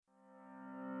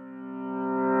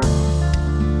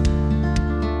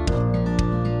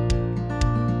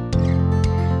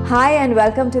Hi and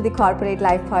welcome to the Corporate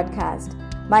Life Podcast.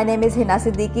 My name is Hina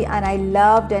Siddiqui and I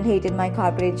loved and hated my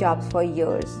corporate jobs for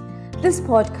years. This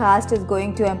podcast is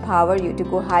going to empower you to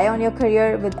go high on your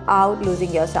career without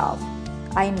losing yourself.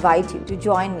 I invite you to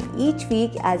join me each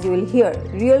week as you will hear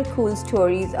real cool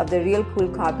stories of the real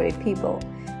cool corporate people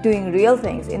doing real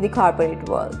things in the corporate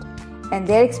world. And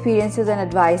their experiences and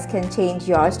advice can change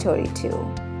your story too.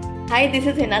 Hi, this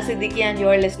is Hina Siddiqui and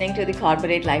you're listening to the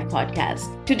Corporate Life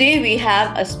Podcast. Today we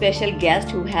have a special guest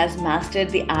who has mastered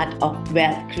the art of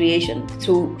wealth creation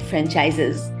through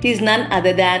franchises. He's none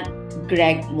other than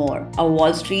Greg Mohr, a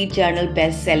Wall Street Journal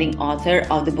best-selling author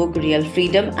of the book Real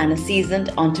Freedom and a seasoned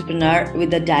entrepreneur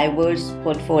with a diverse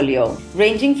portfolio,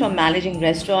 ranging from managing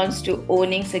restaurants to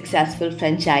owning successful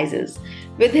franchises.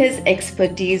 With his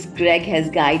expertise, Greg has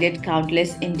guided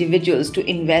countless individuals to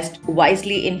invest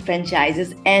wisely in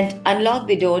franchises and unlock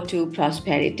the door to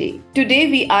prosperity. Today,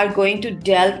 we are going to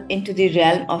delve into the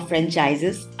realm of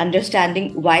franchises,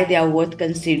 understanding why they are worth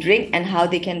considering and how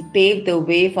they can pave the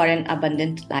way for an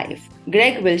abundant life.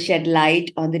 Greg will shed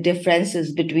light on the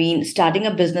differences between starting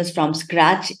a business from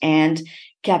scratch and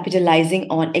capitalizing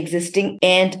on existing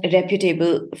and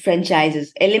reputable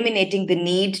franchises, eliminating the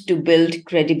need to build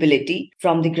credibility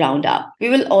from the ground up. We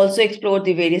will also explore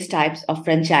the various types of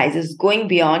franchises, going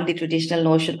beyond the traditional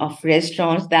notion of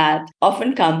restaurants that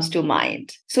often comes to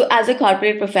mind. So as a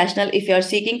corporate professional, if you're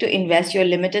seeking to invest your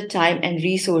limited time and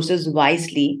resources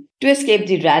wisely to escape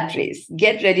the rat race,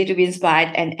 get ready to be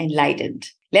inspired and enlightened.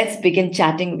 Let's begin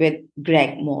chatting with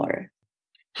Greg Mohr.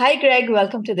 Hi, Greg.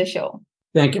 Welcome to the show.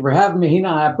 Thank you for having me, Hina.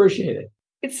 I appreciate it.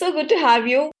 It's so good to have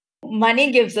you.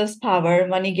 Money gives us power.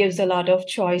 Money gives a lot of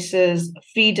choices,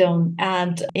 freedom.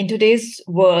 And in today's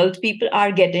world, people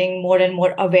are getting more and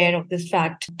more aware of this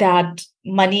fact that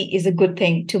money is a good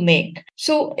thing to make.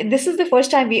 So this is the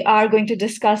first time we are going to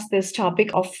discuss this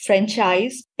topic of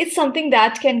franchise. It's something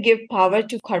that can give power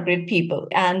to corporate people.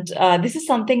 And this is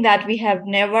something that we have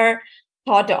never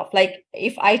thought of. Like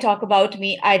if I talk about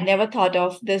me, I'd never thought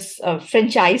of this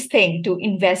franchise thing to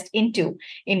invest into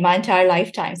in my entire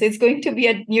lifetime. So it's going to be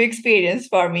a new experience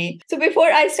for me. So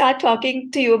before I start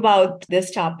talking to you about this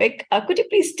topic, could you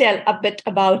please tell a bit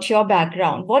about your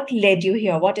background? What led you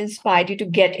here? What inspired you to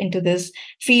get into this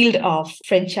field of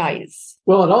franchise?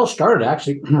 Well, it all started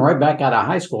actually right back out of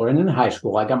high school. And in high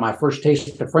school, I got my first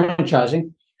taste of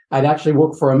franchising. I'd actually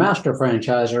worked for a master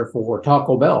franchisor for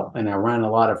Taco Bell, and I ran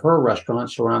a lot of her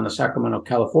restaurants around the Sacramento,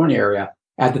 California area.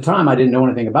 At the time, I didn't know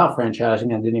anything about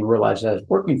franchising. I didn't even realize I was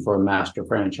working for a master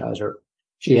franchisor.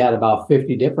 She had about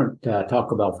 50 different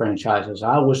Taco Bell franchises.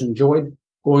 I always enjoyed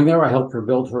going there. I helped her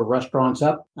build her restaurants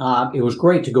up. It was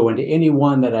great to go into any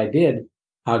one that I did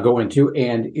go into,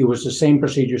 and it was the same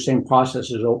procedure, same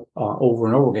processes over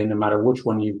and over again, no matter which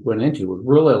one you went into. It was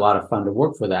really a lot of fun to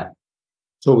work for that.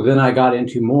 So then I got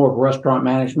into more of restaurant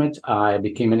management. I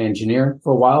became an engineer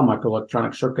for a while,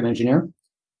 microelectronic circuit engineer,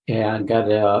 and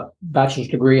got a bachelor's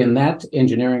degree in that,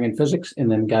 engineering and physics,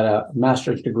 and then got a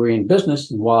master's degree in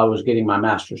business. And while I was getting my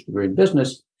master's degree in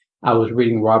business, I was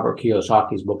reading Robert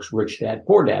Kiyosaki's books, Rich Dad,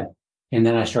 Poor Dad. And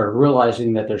then I started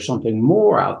realizing that there's something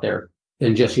more out there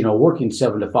than just, working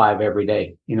 7 to 5 every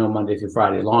day, Monday through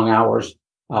Friday, long hours,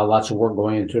 lots of work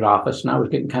going into an office. And I was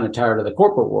getting kind of tired of the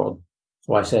corporate world.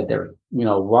 So I said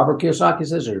Robert Kiyosaki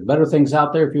says there's better things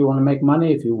out there if you want to make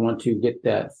money, if you want to get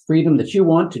the freedom that you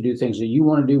want to do things that you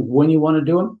want to do when you want to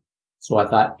do them. So I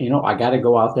thought, I got to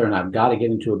go out there and I've got to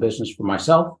get into a business for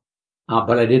myself.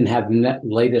 But I didn't have the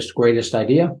latest, greatest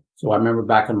idea. So I remember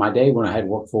back in my day when I had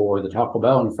worked for the Taco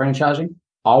Bell and franchising,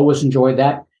 always enjoyed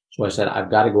that. So I said,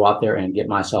 I've got to go out there and get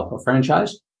myself a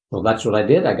franchise. So that's what I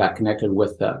did. I got connected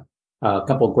with a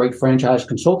couple of great franchise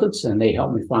consultants, and they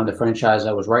helped me find the franchise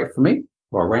that was right for me.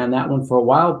 So I ran that one for a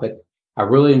while, but I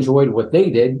really enjoyed what they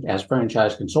did as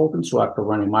franchise consultants. So after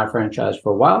running my franchise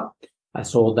for a while, I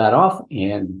sold that off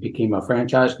and became a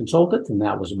franchise consultant. And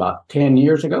that was about 10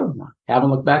 years ago. I haven't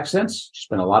looked back since. It's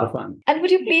been a lot of fun. And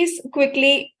would you please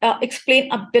quickly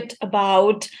explain a bit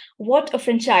about what a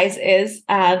franchise is,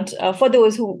 and for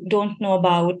those who don't know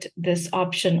about this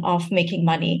option of making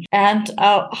money, and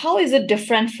how is it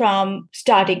different from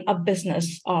starting a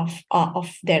business of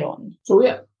their own? So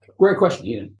yeah. Great question,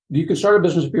 Ian. You can start a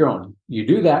business of your own. You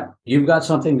do that. You've got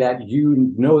something that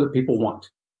you know that people want,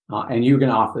 and you're going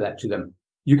to offer that to them.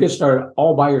 You can start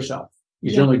all by yourself.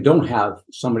 You generally don't have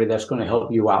somebody that's going to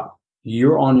help you out.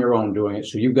 You're on your own doing it,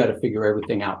 so you've got to figure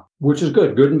everything out, which is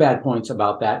good. Good and bad points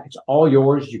about that. It's all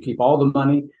yours. You keep all the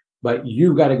money, but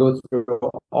you've got to go through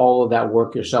all of that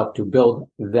work yourself to build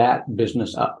that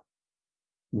business up.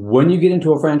 When you get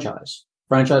into a franchise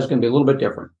is going to be a little bit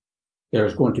different.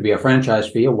 There's going to be a franchise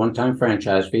fee, a one-time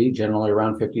franchise fee, generally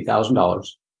around $50,000.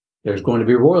 There's going to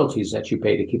be royalties that you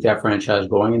pay to keep that franchise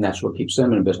going, and that's what keeps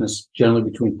them in business, generally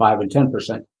between 5 and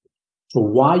 10%. So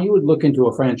why you would look into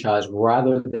a franchise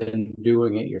rather than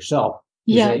doing it yourself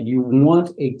is that you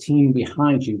want a team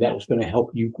behind you that is going to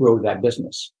help you grow that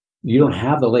business. You don't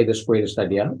have the latest, greatest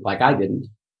idea, like I didn't.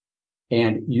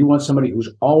 And you want somebody who's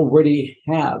already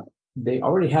have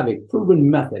a proven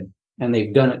method, and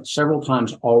they've done it several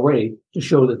times already to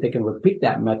show that they can repeat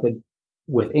that method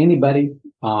with anybody,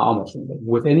 almost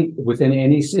anybody, within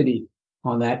any city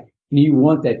on that. And you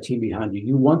want that team behind you.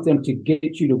 You want them to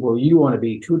get you to where you want to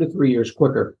be 2 to 3 years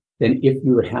quicker than if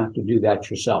you would have to do that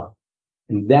yourself.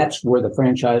 And that's where the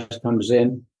franchise comes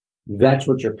in. That's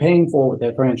what you're paying for with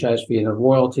that franchise fee and the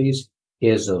royalties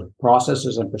is the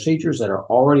processes and procedures that are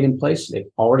already in place. They've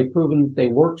already proven that they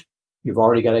worked. You've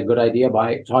already got a good idea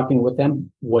by talking with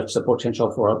them. What's the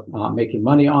potential for making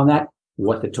money on that?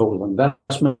 What the total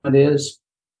investment is.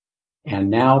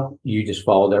 And now you just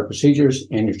follow their procedures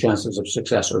and your chances of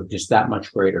success are just that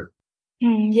much greater.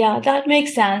 Yeah, that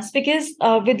makes sense because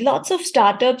with lots of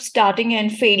startups starting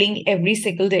and failing every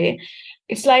single day,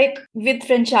 it's like with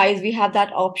franchise, we have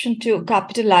that option to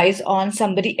capitalize on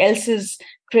somebody else's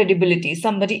credibility,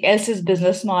 somebody else's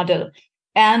business model.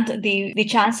 And the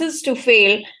chances to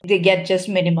fail, they get just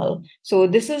minimal. So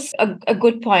this is a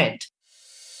good point.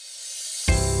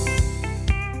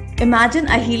 Imagine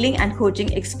a healing and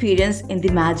coaching experience in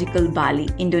the magical Bali,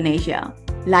 Indonesia.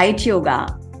 Light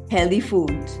yoga, healthy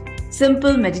food,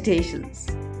 simple meditations,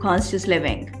 conscious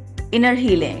living, inner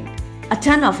healing, a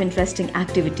ton of interesting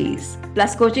activities,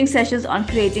 plus coaching sessions on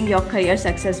creating your career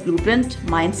success blueprint,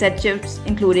 mindset shifts,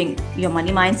 including your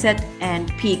money mindset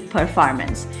and peak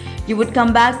performance. You would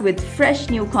come back with fresh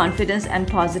new confidence and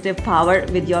positive power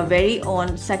with your very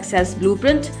own success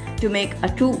blueprint to make a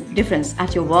true difference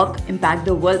at your work, impact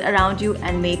the world around you,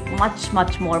 and make much,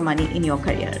 much more money in your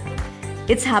career.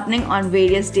 It's happening on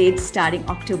various dates starting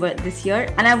October this year,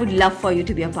 and I would love for you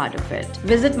to be a part of it.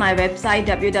 Visit my website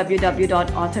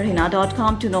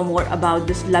www.authorhina.com to know more about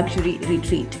this luxury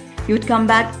retreat. You would come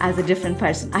back as a different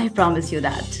person. I promise you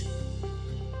that.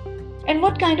 And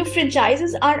what kind of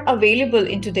franchises are available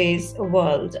in today's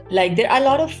world? Like there are a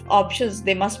lot of options.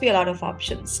 There must be a lot of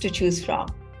options to choose from.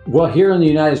 Well, here in the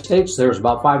United States, there's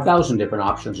about 5,000 different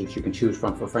options that you can choose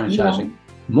from for franchising. Yeah.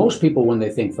 Most people, when they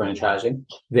think franchising,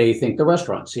 they think the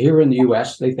restaurants. Here in the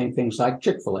U.S., they think things like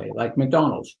Chick-fil-A, like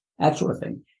McDonald's, that sort of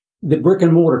thing. The brick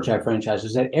and mortar type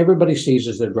franchises that everybody sees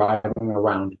as they're driving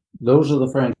around, those are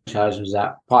the franchises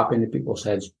that pop into people's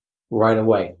heads right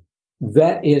away.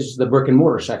 That is the brick and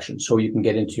mortar section. So you can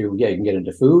get into, you can get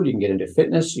into food, you can get into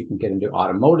fitness, you can get into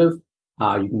automotive,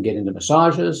 you can get into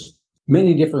massages,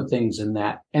 many different things in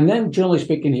that. And then generally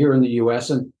speaking here in the U.S.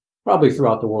 and probably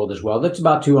throughout the world as well, that's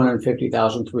about $250,000,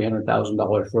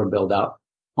 $300,000 for a build out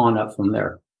on up from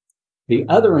there. The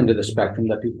other end of the spectrum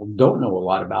that people don't know a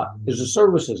lot about is the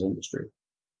services industry.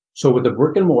 So with the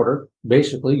brick and mortar,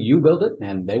 basically you build it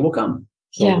and they will come.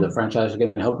 So the franchise is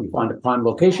going to help you find a prime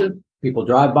location. People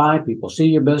drive by, people see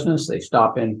your business, they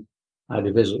stop in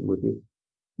to visit with you.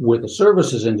 With the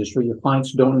services industry, your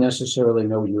clients don't necessarily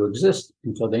know you exist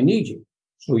until they need you.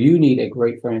 So you need a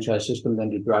great franchise system then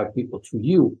to drive people to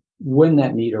you when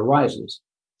that need arises.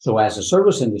 So as the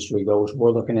service industry goes,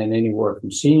 we're looking at anywhere from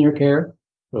senior care,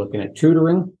 we're looking at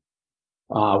tutoring,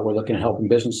 we're looking at helping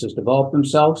businesses develop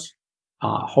themselves.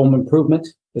 Home improvement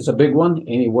is a big one,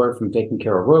 anywhere from taking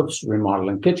care of roofs,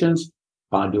 remodeling kitchens,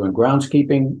 doing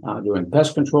groundskeeping, doing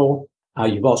pest control.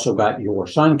 You've also got your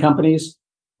sign companies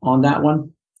on that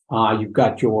one. You've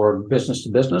got your business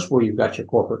to business where you've got your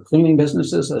corporate cleaning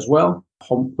businesses as well,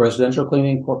 home residential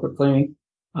cleaning, corporate cleaning.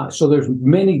 So there's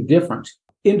many different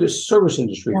service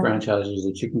industry franchises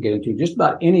that you can get into. Just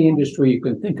about any industry you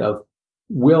can think of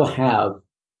will have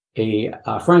a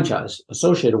franchise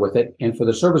associated with it. And for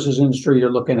the services industry, you're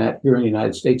looking at here in the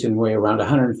United States anyway, around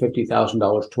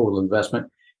 $150,000 total investment.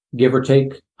 Give or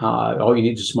take, all you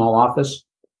need is a small office.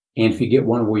 And if you get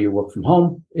one where you work from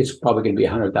home, it's probably going to be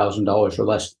 $100,000 or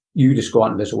less. You just go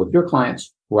out and visit with your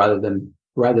clients rather than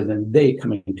they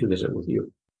coming to visit with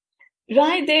you.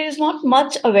 Right. There is not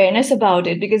much awareness about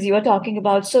it because you are talking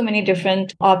about so many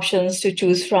different options to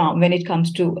choose from when it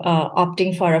comes to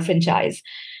opting for a franchise.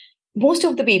 most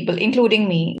of the people, including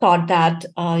me, thought that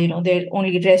they're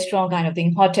only restaurant kind of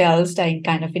thing, hotels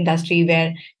kind of industry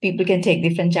where people can take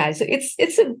the franchise. So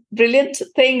it's a brilliant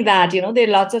thing that there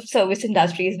are lots of service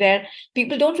industries where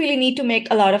people don't really need to make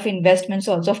a lot of investments.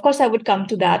 Also, of course, I would come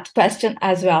to that question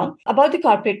as well about the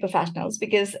corporate professionals,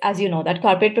 because as you know, that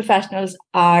corporate professionals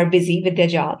are busy with their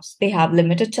jobs. They have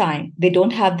limited time. They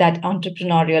don't have that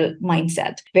entrepreneurial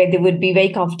mindset where they would be very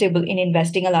comfortable in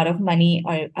investing a lot of money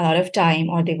or a lot of time,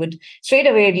 or they would straight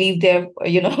away leave their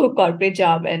corporate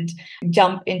job and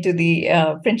jump into the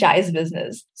franchise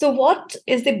business. So what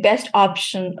is the best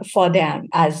option for them,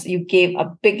 as you gave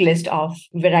a big list of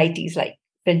varieties like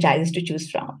franchises to choose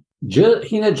from?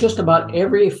 Just about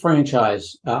every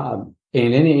franchise in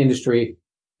any industry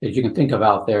that you can think of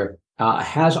out there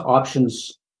has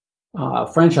options,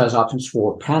 franchise options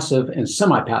for passive and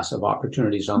semi-passive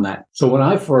opportunities on that. So when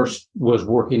I first was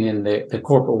working in the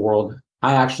corporate world,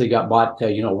 I actually bought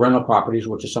rental properties,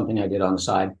 which is something I did on the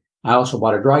side. I also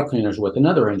bought a dry cleaners with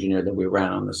another engineer that we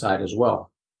ran on the side as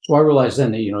well. So I realized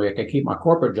then that, I could keep my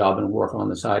corporate job and work on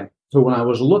the side. So when I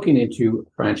was looking into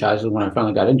franchises, when I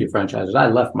finally got into franchises, I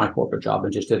left my corporate job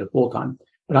and just did it full time.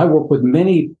 But I work with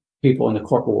many people in the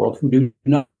corporate world who do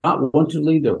not want to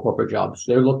leave their corporate jobs.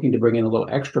 They're looking to bring in a little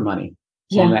extra money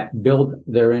on that, build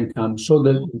their income so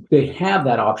that they have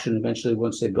that option eventually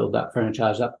once they build that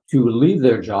franchise up to leave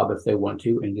their job if they want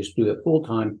to and just do it full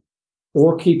time,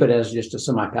 or keep it as just a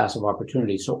semi-passive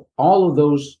opportunity. So all of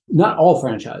those, not all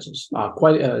franchises,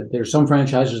 there's some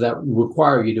franchises that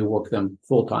require you to work them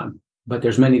full time, but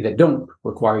there's many that don't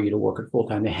require you to work it full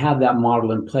time. They have that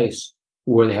model in place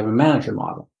where they have a manager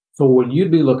model. So what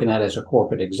you'd be looking at as a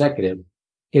corporate executive,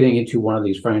 getting into one of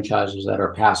these franchises that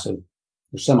are passive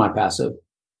or semi-passive,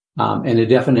 and the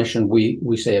definition we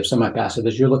say of semi-passive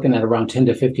is you're looking at around 10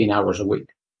 to 15 hours a week.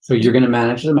 So you're going to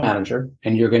manage the manager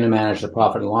and you're going to manage the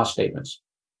profit and loss statements.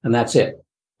 And that's it.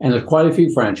 And there's quite a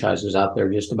few franchises out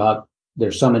there,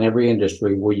 there's some in every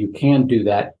industry where you can do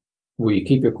that, where you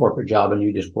keep your corporate job and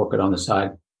you just work it on the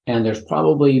side. And there's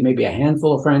probably maybe a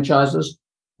handful of franchises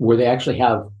where they actually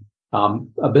have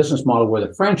a business model where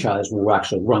the franchise will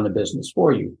actually run the business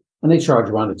for you. And they charge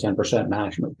around a 10%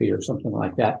 management fee or something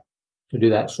like that to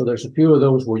do that. So there's a few of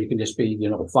those where you can just be,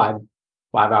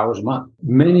 5 hours a month.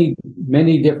 Many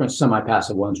different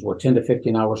semi-passive ones were 10 to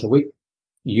 15 hours a week.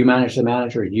 You manage the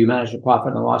manager, you manage the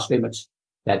profit and loss statements.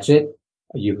 That's it.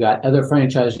 You've got other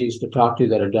franchisees to talk to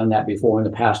that have done that before in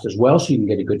the past as well. So you can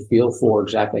get a good feel for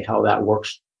exactly how that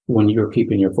works when you're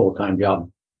keeping your full-time job.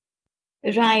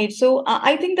 Right. So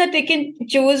I think that they can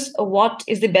choose what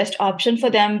is the best option for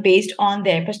them based on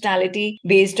their personality,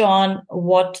 based on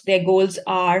what their goals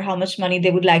are, how much money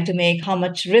they would like to make, how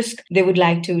much risk they would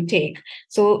like to take.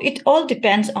 So it all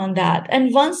depends on that.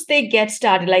 And once they get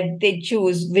started, like they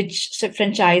choose which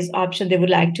franchise option they would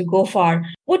like to go for,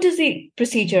 what is the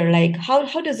procedure like? How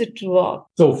does it work?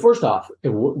 So first off,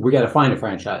 we got to find a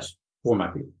franchise for my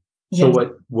people. So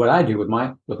what I do with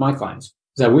my clients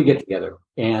is that we get together,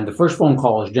 and the first phone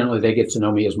call is generally they get to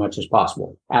know me as much as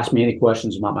possible. Ask me any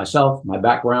questions about myself, my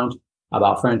background,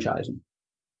 about franchising.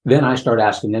 Then I start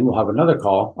asking them. We'll have another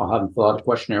call. I'll have them fill out a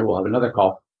questionnaire. We'll have another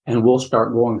call, and we'll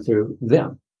start going through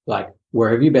them. Like,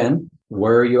 where have you been?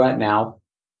 Where are you at now?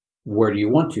 Where do you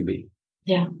want to be?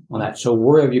 Yeah. On that. So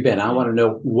where have you been? I want to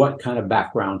know what kind of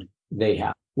background they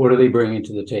have. What are they bringing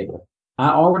to the table? I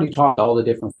already talked to all the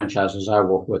different franchises I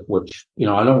work with, which,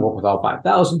 I don't work with all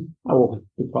 5,000. I work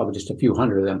with probably just a few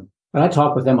hundred of them. But I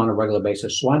talk with them on a regular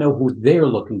basis, so I know who they're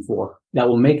looking for that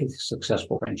will make it a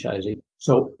successful franchisee.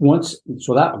 So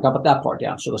I got that part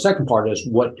down. So the second part is,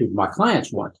 what do my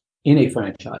clients want in a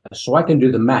franchise? So I can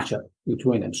do the matchup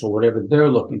between them. So whatever they're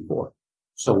looking for.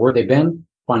 So where they've been,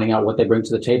 finding out what they bring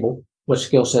to the table, what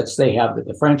skill sets they have that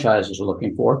the franchise is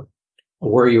looking for,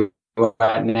 where you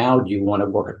right now. Do you want to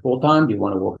work at full time? Do you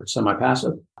want to work at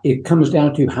semi-passive? It comes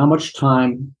down to how much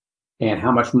time and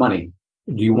how much money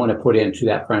do you want to put into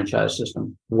that franchise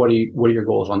system? What are your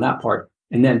goals on that part?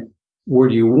 And then where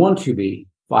do you want to be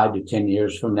 5 to 10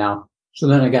 years from now? So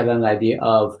then I got an idea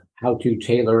of how to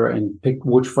tailor and pick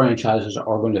which franchises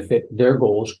are going to fit their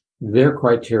goals, their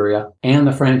criteria, and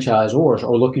the franchisors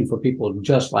are looking for people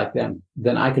just like them.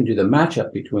 Then I can do the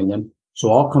matchup between them.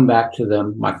 So I'll come back to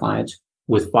them, my clients,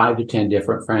 with 5 to 10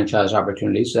 different franchise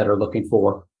opportunities that are looking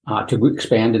for to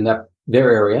expand in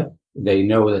their area. They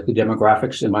know that the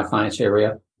demographics in my client's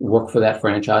area work for that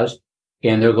franchise,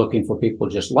 and they're looking for people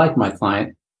just like my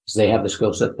client because they have the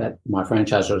skill set that my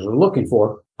franchisors are looking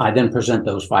for. I then present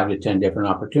those 5 to 10 different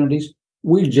opportunities.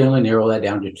 We generally narrow that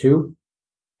down to 2,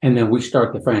 and then we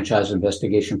start the franchise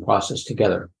investigation process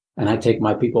together. And I take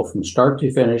my people from start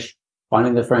to finish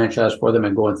finding the franchise for them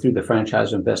and going through the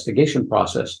franchise investigation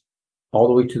process all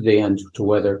the way to the end to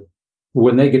whether,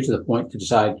 when they get to the point to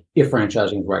decide if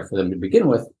franchising is right for them to begin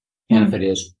with, and if it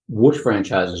is, which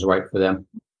franchise is right for them,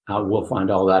 we'll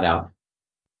find all that out.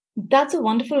 That's a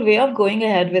wonderful way of going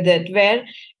ahead with it, where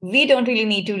we don't really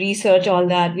need to research all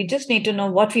that. We just need to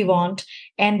know what we want,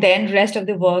 and then rest of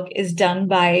the work is done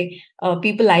by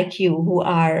people like you who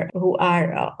are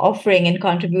offering and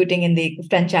contributing in the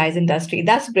franchise industry.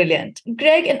 That's brilliant,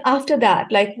 Greg. And after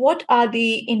that, like, what are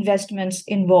the investments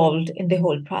involved in the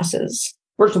whole process?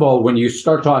 First of all, when you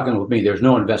start talking with me, there's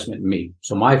no investment in me.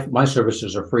 So my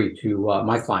services are free to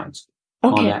my clients.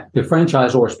 On that. The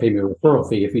franchisors pay me a referral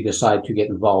fee if you decide to get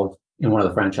involved in one of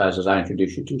the franchises I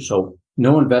introduce you to. So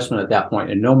no investment at that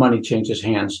point, and no money changes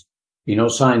hands. You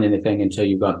don't sign anything until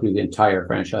you've gone through the entire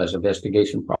franchise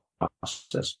investigation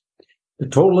process. The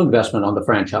total investment on the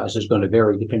franchise is going to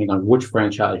vary depending on which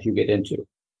franchise you get into.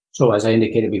 So as I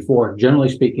indicated before, generally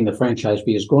speaking, the franchise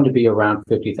fee is going to be around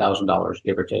 $50,000,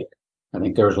 give or take. I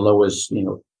think they're as low as,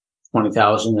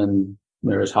 $20,000 and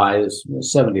they're as high as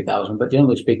 $70,000. But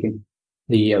generally speaking,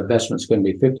 the investment's going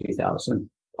to be $50,000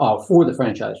 for the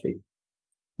franchise fee.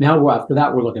 Now, after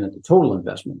that, we're looking at the total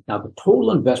investment. Now, the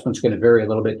total investment is going to vary a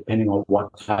little bit depending on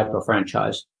what type of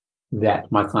franchise that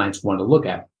my clients want to look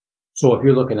at. So if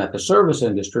you're looking at the service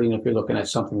industry, and if you're looking at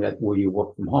something where you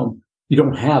work from home, you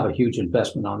don't have a huge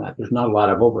investment on that. There's not a lot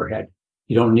of overhead.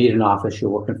 You don't need an office.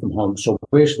 You're working from home. So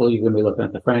basically, you're going to be looking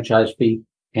at the franchise fee,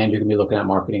 and you're going to be looking at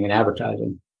marketing and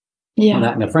advertising. Yeah.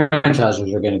 And the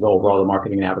franchisers are going to go over all the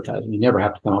marketing and advertising. You never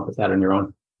have to come up with that on your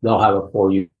own. They'll have it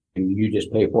for you, and you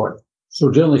just pay for it. So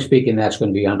generally speaking, that's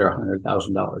going to be under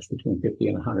 $100,000, between $50,000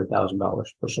 and $100,000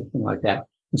 for something like that.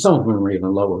 And some of them are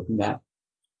even lower than that.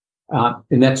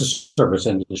 And that's a service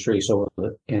industry. So,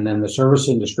 and then the service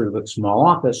industry with small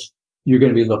office, you're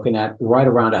going to be looking at right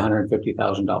around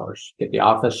 $150,000. Get the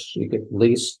office, you get the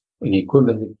lease, any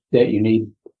equipment that you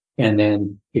need. And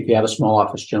then if you have a small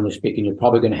office, generally speaking, you're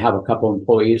probably going to have a couple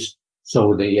employees.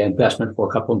 So the investment for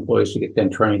a couple employees to get them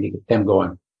trained, to get them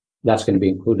going, that's going to be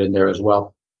included in there as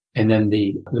well. And then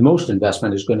the most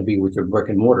investment is going to be with your brick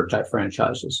and mortar type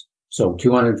franchises. So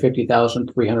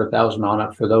 $250,000, $300,000 on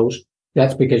up for those.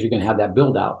 That's because you're going to have that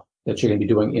build out that you're going to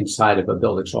be doing inside of a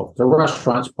building. So the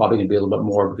restaurant's probably going to be a little bit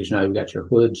more because now you've got your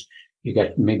hoods, you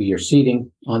got maybe your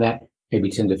seating on that, maybe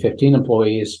 10 to 15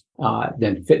 employees.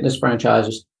 Then fitness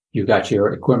franchises, you've got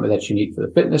your equipment that you need for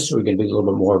the fitness. So you're going to be a little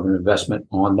bit more of an investment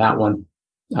on that one.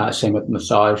 Same with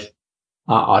massage,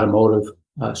 automotive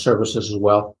services as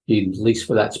well. You lease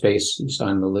for that space, you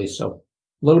sign the lease. So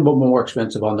a little bit more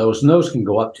expensive on those. And those can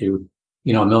go up to,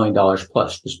 $1 million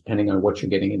plus, just depending on what you're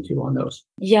getting into on those.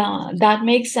 Yeah, that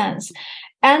makes sense.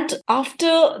 And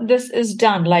after this is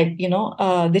done,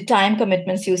 the time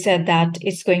commitments, you said that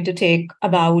it's going to take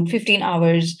about 15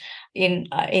 hours in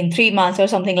 3 months or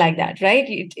something like that, right?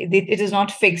 It is not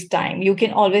fixed time. You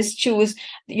can always choose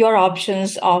your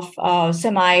options of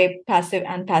semi-passive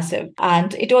and passive.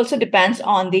 And it also depends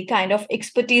on the kind of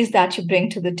expertise that you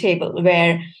bring to the table,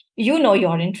 where you know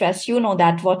your interests, you know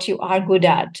that what you are good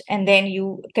at, and then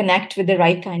you connect with the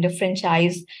right kind of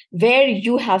franchise where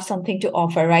you have something to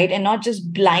offer, right? And not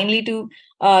just blindly to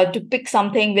pick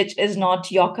something which is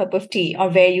not your cup of tea, or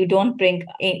where you don't bring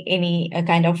any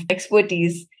kind of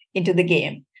expertise into the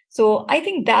game. So I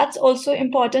think that's also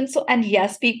important. So, and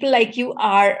yes, people like you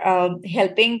are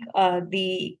helping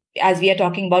as we are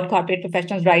talking about corporate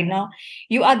professionals right now,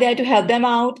 you are there to help them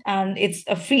out, and it's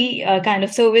a free kind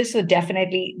of service. So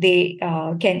definitely they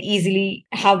can easily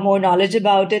have more knowledge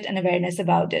about it and awareness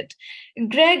about it.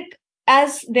 Greg,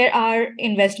 as there are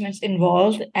investments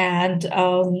involved, and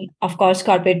of course,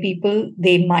 corporate people,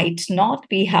 they might not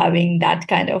be having that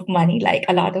kind of money. Like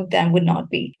a lot of them would not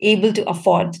be able to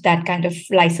afford that kind of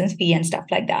license fee and stuff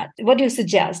like that. What do you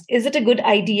suggest? Is it a good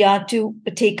idea to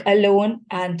take a loan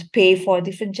and pay for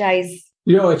the franchise?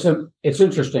 It's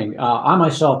interesting. I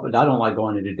myself, I don't like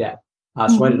going into debt.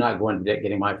 So I did not go into debt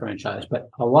getting my franchise. But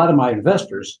a lot of my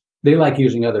investors, they like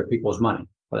using other people's money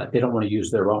for that. They don't want to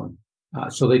use their own.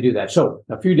 So they do that. So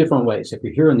a few different ways. If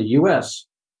you're here in the U.S.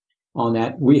 on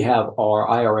that, we have our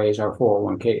IRAs, our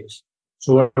 401ks.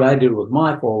 So what I did with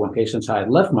my 401k, since I had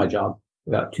left my job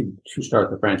to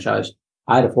start the franchise,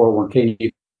 I had a 401k.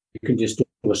 You can just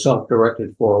do a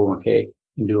self-directed 401k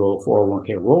and do a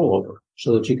 401k rollover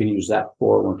so that you can use that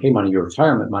 401k money, your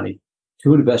retirement money,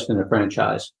 to invest in a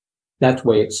franchise. That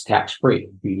way it's tax-free.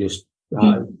 You just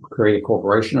create a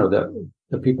corporation, or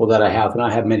the people that I have, and I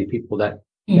have many people that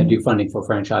do funding for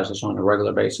franchises on a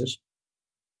regular basis.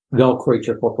 They'll create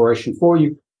your corporation for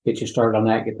you, get you started on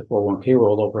that, get the 401k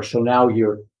rollover. So now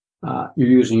you're you're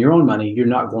using your own money, you're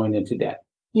not going into debt.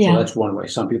 Yeah. So that's one way.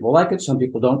 Some people like it, some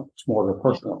people don't. It's more of a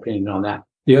personal opinion on that.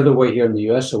 The other way here in the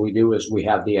U.S., so we do is we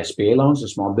have the SBA loans, the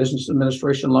Small Business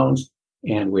Administration loans,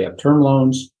 and we have term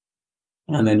loans.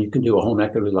 And then you can do a home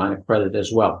equity line of credit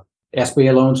as well.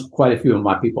 SBA loans, quite a few of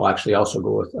my people actually also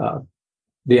go with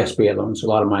the SBA loans. A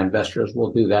lot of my investors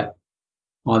will do that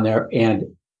on there. And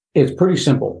it's pretty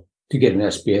simple to get an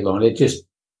SBA loan. It just,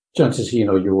 chances,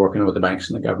 you're working with the banks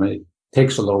and the government. It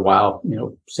takes a little while,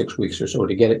 6 weeks or so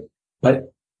to get it.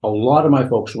 But a lot of my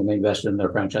folks, when they invest in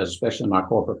their franchise, especially my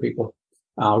corporate people,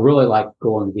 really like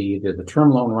going either the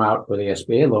term loan route or the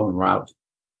SBA loan route,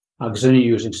 because then you're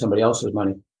using somebody else's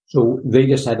money. So they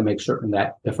just had to make certain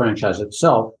that the franchise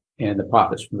itself and the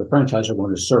profits from the franchise are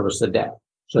going to service the debt.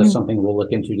 So that's something we'll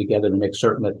look into together to make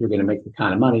certain that you're going to make the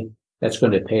kind of money that's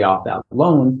going to pay off that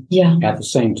loan. Yeah. At the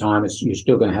same time, you're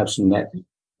still going to have some net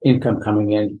income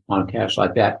coming in on cash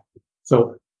like that.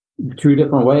 So 2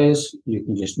 different ways. You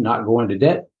can just not go into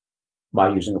debt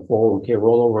by using a 401k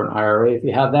rollover, an IRA if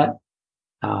you have that,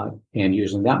 and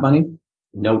using that money,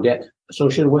 no debt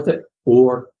associated with it,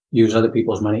 or use other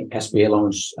people's money, SBA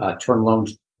loans, term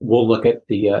loans. We'll look at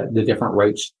the different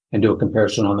rates and do a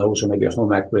comparison on those, or maybe a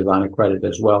home equity line of credit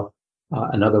as well.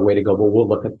 Another way to go, but we'll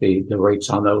look at the rates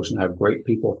on those and have great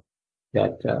people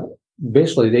that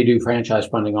basically they do franchise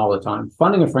funding all the time.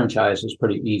 Funding a franchise is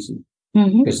pretty easy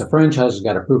because the franchise has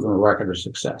got a proven record of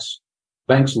success.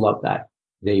 Banks love that.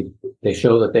 They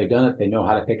show that they've done it. They know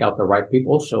how to pick out the right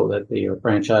people so that the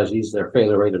franchisees, their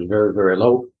failure rate is very, very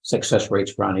low. Success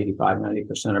rates around 85,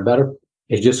 90% or better.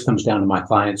 It just comes down to my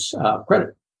client's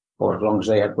credit. Or as long as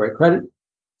they have great credit,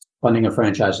 funding a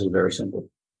franchise is very simple.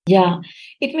 Yeah,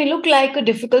 it may look like a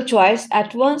difficult choice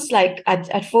at once, like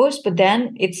at first, but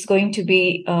then it's going to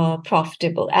be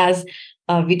profitable as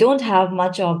we don't have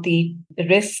much of the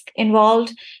risk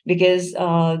involved because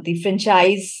the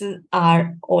franchise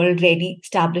are already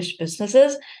established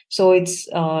businesses. So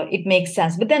it makes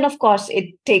sense. But then, of course,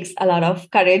 it takes a lot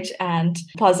of courage and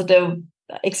positive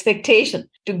expectation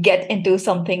to get into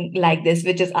something like this,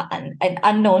 which is an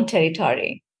unknown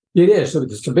territory. It is. So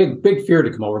it's a big fear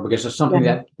to come over because it's something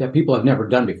that people have never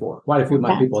done before. Quite a few of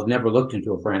my people have never looked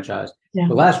into a franchise. Yeah.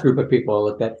 The last group of people I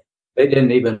looked at, they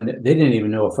didn't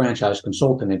even know a franchise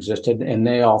consultant existed, and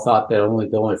they all thought that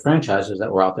the only franchises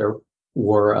that were out there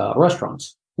were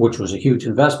restaurants, which was a huge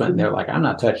investment. And they're like, I'm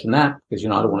not touching that because I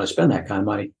don't want to spend that kind of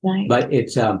money. Right. But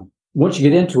it's once you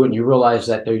get into it and you realize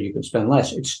that there you can spend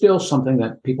less, it's still something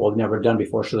that people have never done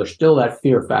before. So there's still that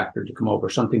fear factor to come over,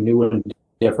 something new and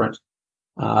different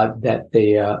that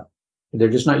they're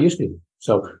just not used to.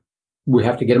 So we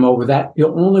have to get them over that. The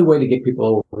only way to get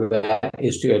people over that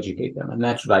is to educate them. And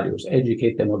that's what I do, is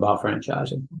educate them about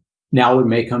franchising. Now it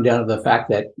may come down to the fact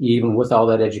that even with all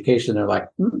that education, they're like,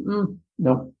 no,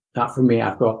 not for me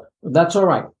after all. But that's all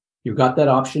right. You've got that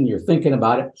option. You're thinking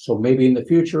about it. So maybe in the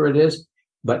future it is.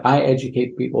 But I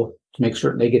educate people to make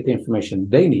certain they get the information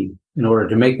they need in order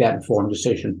to make that informed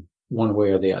decision one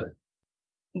way or the other.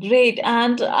 Great.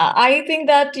 And I think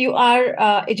that you are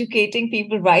educating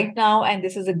people right now. And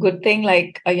this is a good thing.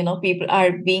 Like, people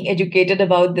are being educated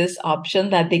about this option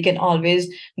that they can always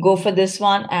go for this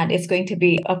one. And it's going to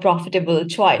be a profitable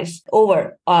choice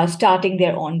over starting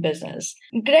their own business.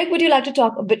 Greg, would you like to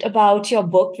talk a bit about your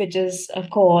book, which is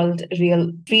called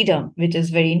Real Freedom, which is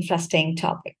a very interesting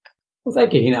topic? Well,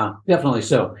 thank you, Hina. Definitely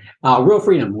so. Real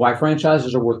Freedom, why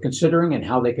franchises are worth considering and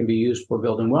how they can be used for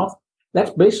building wealth.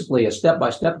 That's basically a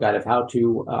step-by-step guide of how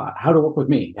to work with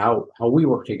me, how we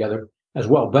work together as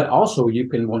well. But also you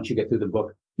can, once you get through the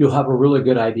book, you'll have a really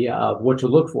good idea of what to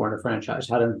look for in a franchise,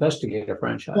 how to investigate a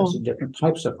franchise, the different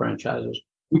types of franchises.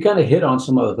 We kind of hit on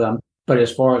some of them, but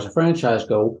as far as a franchise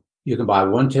go, you can buy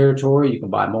one territory, you can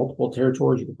buy multiple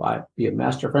territories, you can be a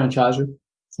master franchisor.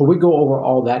 So we go over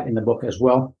all that in the book as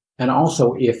well. And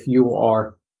also, if you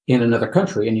are in another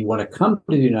country and you want to come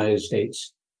to the United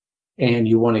States and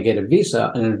you want to get a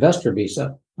visa, an investor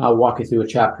visa, I'll walk you through a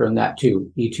chapter on that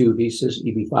too. E2 visas,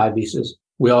 EB5 visas.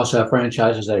 We also have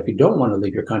franchises that if you don't want to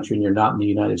leave your country and you're not in the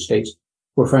United States,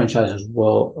 where franchises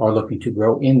are looking to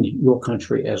grow in your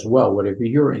country as well, whatever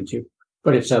you're into.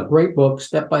 But it's a great book,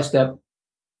 step-by-step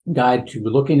guide to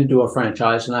looking to do a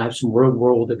franchise. And I have some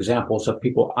real-world examples of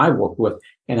people I work with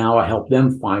and how I help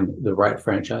them find the right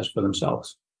franchise for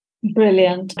themselves.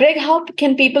 Brilliant. Greg, how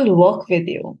can people work with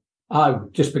you?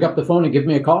 Just pick up the phone and give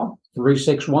me a call,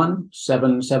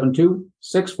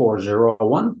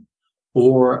 361-772-6401,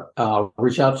 or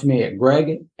reach out to me at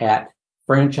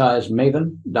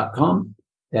greg@franchisemaven.com.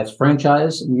 That's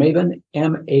franchisemaven,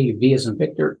 MAV as in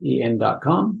Victor,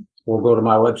 EN.com, or go to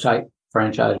my website,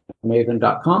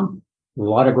 franchisemaven.com, A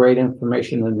lot of great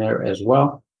information in there as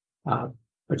well.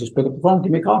 But just pick up the phone,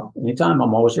 give me a call anytime.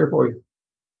 I'm always here for you.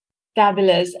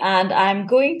 Fabulous. And I'm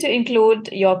going to include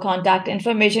your contact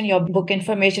information, your book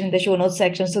information in the show notes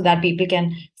section so that people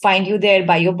can find you there,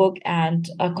 buy your book, and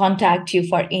contact you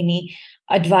for any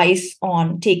advice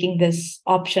on taking this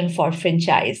option for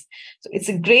franchise. So it's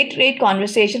a great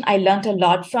conversation. I learned a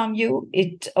lot from you.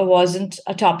 It wasn't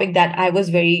a topic that I was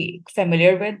very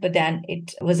familiar with, but then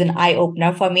it was an eye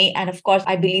opener for me. And of course,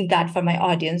 I believe that for my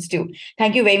audience too.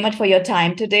 Thank you very much for your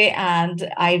time today. And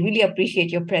I really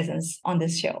appreciate your presence on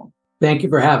this show. Thank you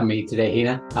for having me today,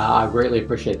 Hina. I greatly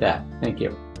appreciate that. Thank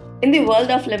you. In the world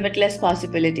of limitless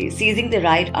possibilities, seizing the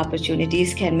right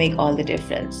opportunities can make all the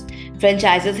difference.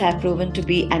 Franchises have proven to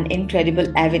be an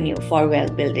incredible avenue for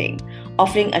wealth building,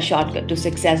 offering a shortcut to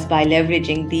success by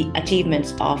leveraging the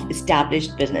achievements of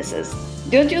established businesses.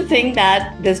 Don't you think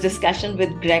that this discussion with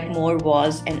Greg Mohr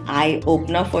was an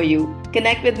eye-opener for you?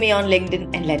 Connect with me on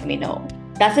LinkedIn and let me know.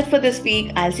 That's it for this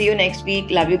week. I'll see you next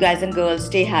week. Love you guys and girls.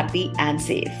 Stay happy and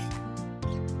safe.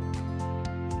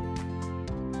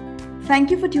 Thank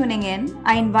you for tuning in.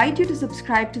 I invite you to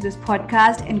subscribe to this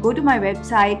podcast and go to my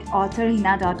website,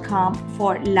 authorhina.com,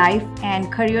 for life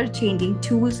and career-changing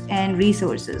tools and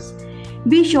resources.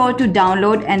 Be sure to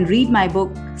download and read my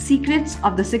book, Secrets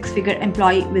of the Six-Figure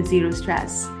Employee with Zero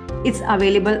Stress. It's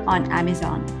available on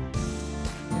Amazon.